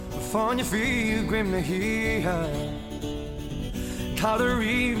Van je vier grim na hier Kader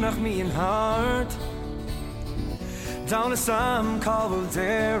reef nach me in hart Down a sam Carlow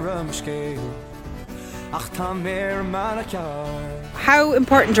and scale How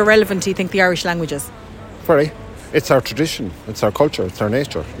important or relevant do you think the Irish language is? Very. It's our tradition, it's our culture, it's our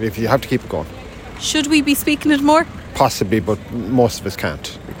nature. If you have to keep it going. Should we be speaking it more? Possibly, but most of us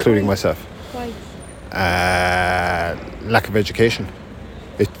can't, including myself. Why? Lack of education.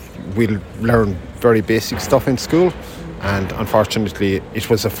 We'll learn very basic stuff in school, and unfortunately it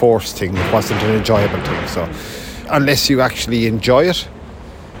was a forced thing, it wasn't an enjoyable thing. So unless you actually enjoy it,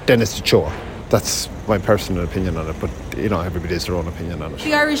 then it's a chore. That's my personal opinion on it, but everybody has their own opinion on it.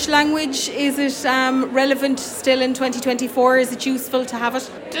 The Irish language, is it relevant still in 2024? Is it useful to have it?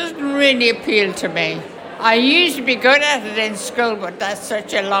 It doesn't really appeal to me. I used to be good at it in school, but that's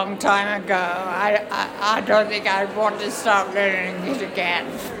such a long time ago. I don't think I'd want to start learning it again.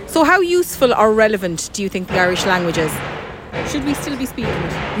 So how useful or relevant do you think the Irish language is? Should we still be speaking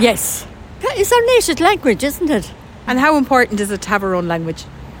it? Yes. It's our native language, isn't it? And how important is it to have our own language?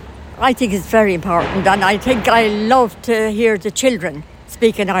 I think it's very important, and I think I love to hear the children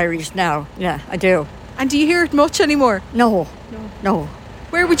speaking Irish now. Yeah, I do. And do you hear it much anymore? No.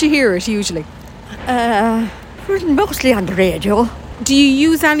 Where would you hear it usually? Mostly on the radio. Do you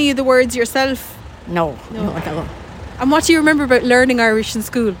use any of the words yourself? No. And what do you remember about learning Irish in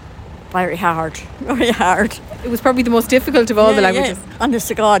school? Very hard. It was probably the most difficult of all the languages. Yeah. Honest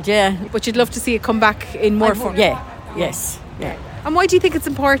to God, yeah. But you'd love to see it come back in more form? Yeah, yes. And why do you think it's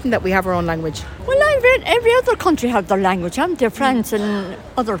important that we have our own language? Well, every other country have their language, haven't they? France and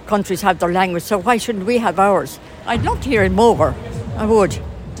other countries have their language, so why shouldn't we have ours? I'd love to hear it more. I would.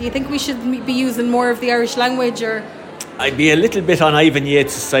 Do you think we should be using more of the Irish language, or...? I'd be a little bit on Ivan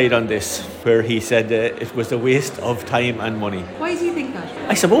Yates' side on this, where he said it was a waste of time and money. Why do you think that?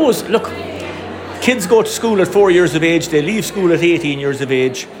 I suppose, look, kids go to school at 4 years of age, they leave school at 18 years of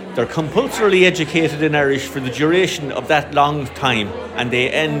age, they're compulsorily educated in Irish for the duration of that long time, and they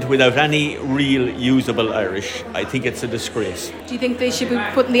end without any real usable Irish. I think it's a disgrace. Do you think they should be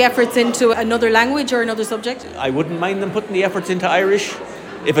putting the efforts into another language or another subject? I wouldn't mind them putting the efforts into Irish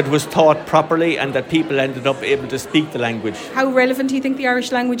if it was taught properly and that people ended up able to speak the language. How relevant do you think the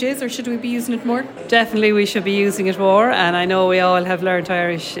Irish language is, or should we be using it more? Definitely we should be using it more, and I know we all have learned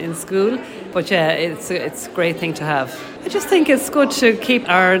Irish in school, but yeah, it's a great thing to have. I just think it's good to keep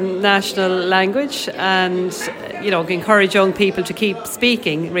our national language and, encourage young people to keep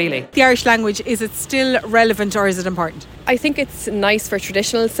speaking, really. The Irish language, is it still relevant or is it important? I think it's nice for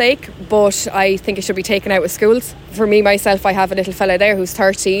traditional sake, but I think it should be taken out of schools. For me, myself, I have a little fella there who's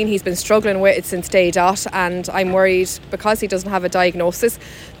 13. He's been struggling with it since day dot, and I'm worried because he doesn't have a diagnosis.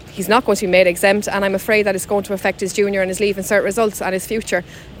 He's not going to be made exempt, and I'm afraid that it's going to affect his junior and his leaving cert results and his future.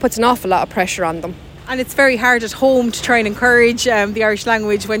 Puts an awful lot of pressure on them. And it's very hard at home to try and encourage the Irish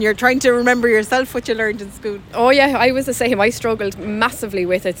language when you're trying to remember yourself what you learned in school. Oh yeah, I was the same. I struggled massively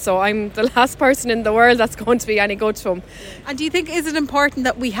with it, so I'm the last person in the world that's going to be any good to him. And do you think, is it important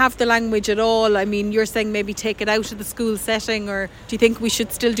that we have the language at all? I mean, you're saying maybe take it out of the school setting, or do you think we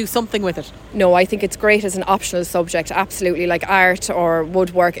should still do something with it? No, I think it's great as an optional subject, absolutely, like art or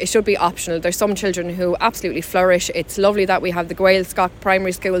woodwork. It should be optional. There's some children who absolutely flourish. It's lovely that we have the Gaeilge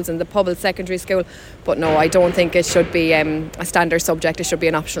primary schools and the Pobble secondary school, but no, I don't think it should be a standard subject. It should be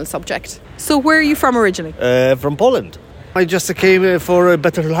an optional subject. So where are you from originally? From Poland. I just came for a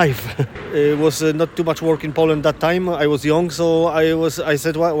better life. It was not too much work in Poland that time. I was young, so I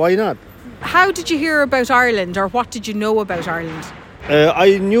said, why not? How did you hear about Ireland, or what did you know about Ireland?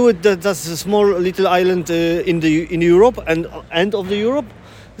 I knew that that's a small little island in Europe and end of the Europe.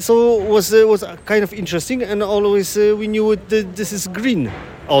 So it was kind of interesting, and always we knew this is green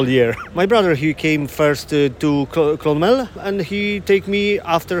all year. My brother, he came first to Clonmel, and he take me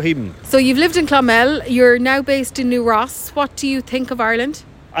after him. So you've lived in Clonmel, you're now based in New Ross. What do you think of Ireland?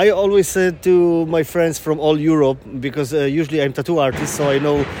 I always said to my friends from all Europe, because usually I'm tattoo artist, so I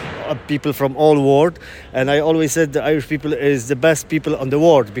know people from all world, and I always said the Irish people is the best people on the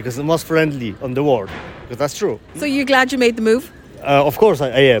world, because the most friendly on the world. Because that's true. So you're glad you made the move? Of course I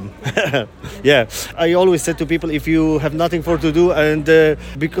am. Yeah, I always said to people, if you have nothing for to do, and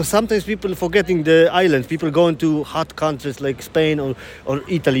because sometimes people forgetting the island, people going to hot countries like Spain or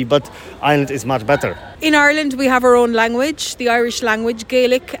Italy, but Ireland is much better. In Ireland we have our own language, the Irish language,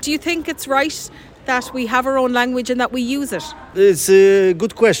 Gaelic. Do you think it's right that we have our own language and that we use it? It's a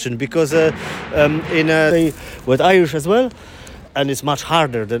good question, because with Irish as well, and it's much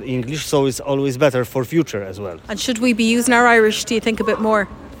harder than English, so it's always better for future as well. And should we be using our Irish, do you think, a bit more?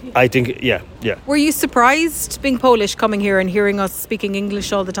 I think, yeah. Were you surprised being Polish, coming here and hearing us speaking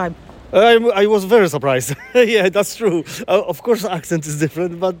English all the time? I was very surprised. Yeah, that's true. Of course, accent is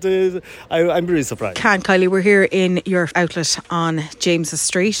different, but I'm really surprised. Kylie, we're here in your outlet on James's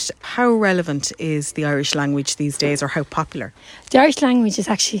Street. How relevant is the Irish language these days, or how popular? The Irish language is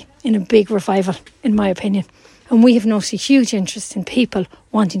actually in a big revival, in my opinion. And we have noticed a huge interest in people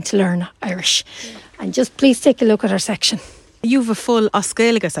wanting to learn Irish. And just please take a look at our section. You have a full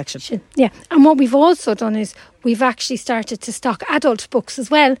Gaeilge section. Yeah, and what we've also done is we've actually started to stock adult books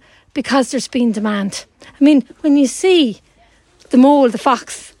as well, because there's been demand. I mean, when you see the mole, the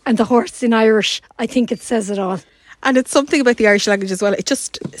fox and the horse in Irish, I think it says it all. And it's something about the Irish language as well. It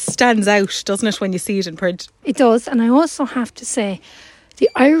just stands out, doesn't it, when you see it in print? It does. And I also have to say, the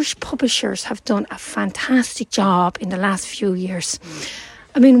Irish publishers have done a fantastic job in the last few years.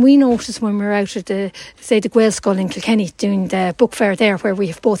 I mean, we noticed when we were out at the Gaeilge in Kilkenny doing the book fair there, where we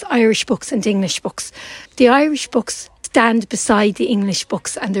have both Irish books and English books. The Irish books stand beside the English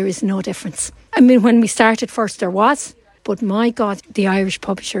books and there is no difference. I mean, when we started first there was, but my God, the Irish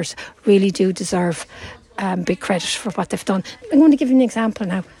publishers really do deserve big credit for what they've done. I'm going to give you an example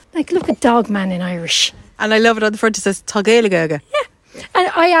now. Like, look at Dogman in Irish. And I love it on the front, it says Gaeilge. Yeah. And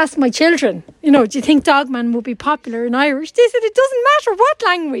I asked my children, do you think Dogman would be popular in Irish? They said it doesn't matter what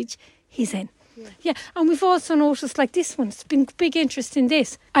language he's in. Yeah, and we've also noticed, like this one, it's been big interest in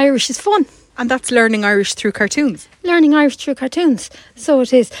this. Irish is fun. And that's learning Irish through cartoons. Learning Irish through cartoons. So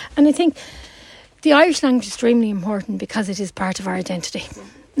it is. And I think the Irish language is extremely important because it is part of our identity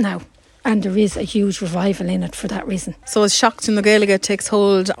now. And there is a huge revival in it for that reason. So as Seachtain na Gaeilge takes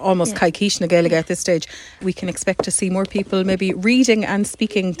hold, almost Caicísh na Gaeilge at this stage, we can expect to see more people maybe reading and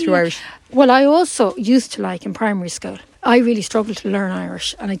speaking through Irish. Well, I also used to, like in primary school, I really struggled to learn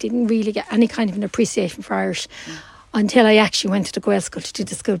Irish and I didn't really get any kind of an appreciation for Irish until I actually went to the Gaeilge to do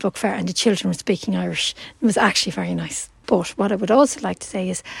the school book fair and the children were speaking Irish. It was actually very nice. But what I would also like to say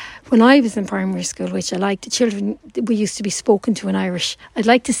is, when I was in primary school, which I liked, the children, we used to be spoken to in Irish. I'd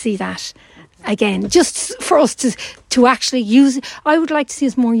like to see that again, just for us to actually use it. I would like to see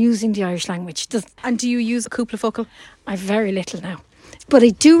us more using the Irish language. And do you use a cúpla focal? I've very little now. But I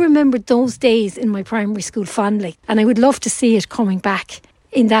do remember those days in my primary school fondly, and I would love to see it coming back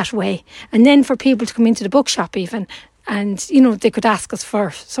in that way. And then for people to come into the bookshop even, and, they could ask us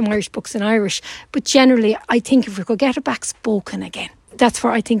for some Irish books in Irish. But generally, I think if we could get it back spoken again, that's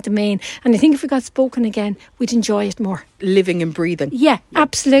where I think the main. And I think if we got spoken again, we'd enjoy it more. Living and breathing. Yeah,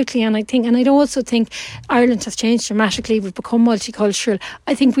 absolutely. And I also think Ireland has changed dramatically. We've become multicultural.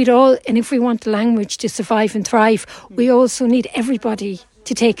 I think and if we want the language to survive and thrive, we also need everybody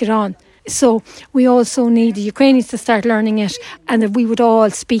to take it on. So we also need the Ukrainians to start learning it, and that we would all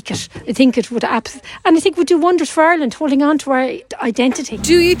speak it. I think it would, and I think would do wonders for Ireland, holding on to our identity.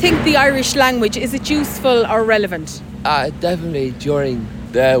 Do you think the Irish language, is it useful or relevant? Definitely during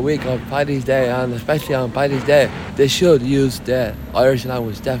the week of Paddy's Day, and especially on Paddy's Day, they should use the Irish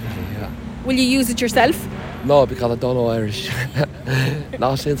language, definitely, yeah. Will you use it yourself? No, because I don't know Irish.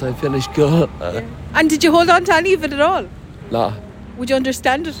 Not since I finished school. And did you hold on to any of it at all? No. Would you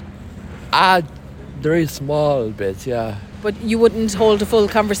understand it? Very small bits, yeah. But you wouldn't hold a full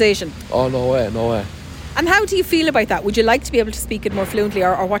conversation? Oh, no way. And how do you feel about that? Would you like to be able to speak it more fluently,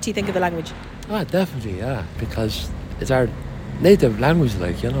 or what do you think of the language? Definitely, yeah, because it's our native language,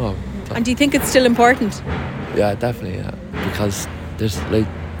 And do you think it's still important? Yeah, definitely, yeah. Because there's,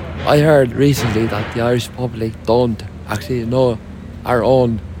 I heard recently that the Irish public don't actually know our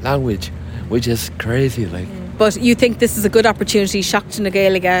own language, which is crazy, But you think this is a good opportunity, Seachtain na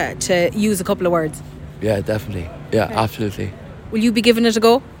Gaeilge, to use a couple of words? Yeah, definitely. Yeah, absolutely. Will you be giving it a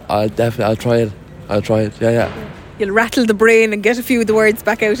go? I'll try it. Yeah. You'll rattle the brain and get a few of the words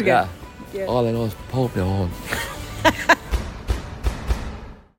back out again. Yeah. All I know is poke me home.